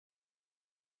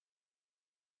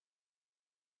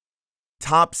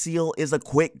TopSeal is a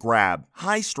quick grab,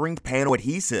 high strength panel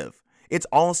adhesive. It's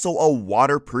also a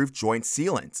waterproof joint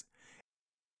sealant.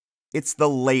 It's the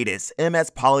latest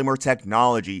MS polymer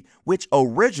technology, which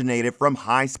originated from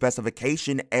high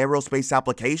specification aerospace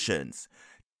applications.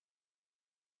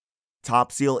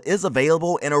 TopSeal is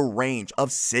available in a range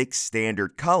of 6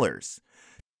 standard colors.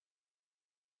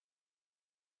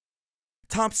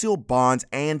 TopSeal bonds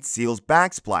and seals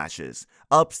backsplashes,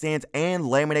 upstands, and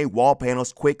laminate wall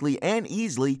panels quickly and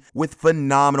easily with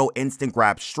phenomenal instant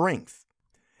grab strength.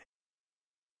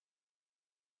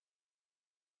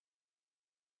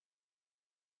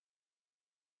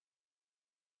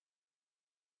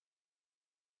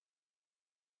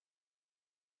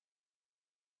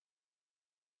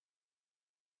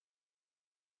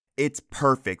 It's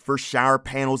perfect for shower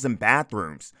panels and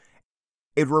bathrooms.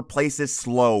 It replaces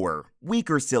slower,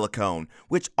 weaker silicone,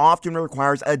 which often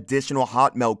requires additional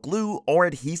hot melt glue or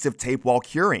adhesive tape while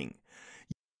curing.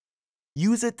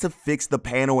 Use it to fix the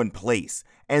panel in place,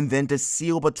 and then to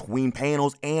seal between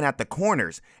panels and at the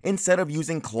corners, instead of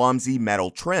using clumsy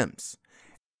metal trims.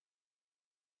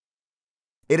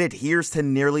 It adheres to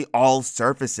nearly all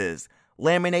surfaces: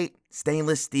 laminate,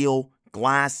 stainless steel,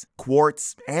 glass,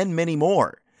 quartz, and many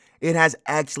more. It has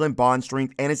excellent bond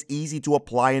strength and is easy to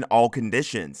apply in all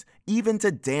conditions, even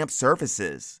to damp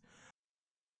surfaces.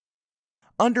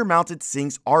 Undermounted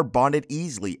sinks are bonded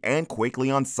easily and quickly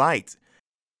on site.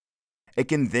 It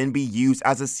can then be used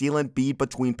as a sealant bead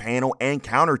between panel and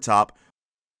countertop,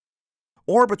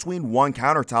 or between one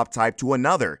countertop type to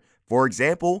another, for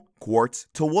example, quartz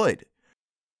to wood.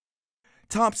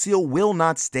 TopSeal will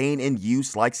not stain in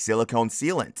use like silicone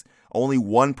sealant. Only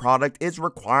one product is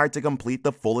required to complete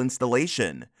the full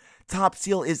installation.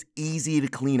 TopSeal is easy to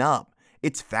clean up.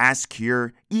 It's fast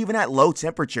cure, even at low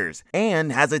temperatures,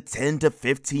 and has a 10 to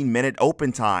 15 minute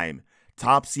open time.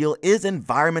 TopSeal is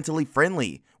environmentally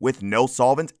friendly, with no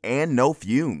solvents and no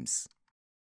fumes.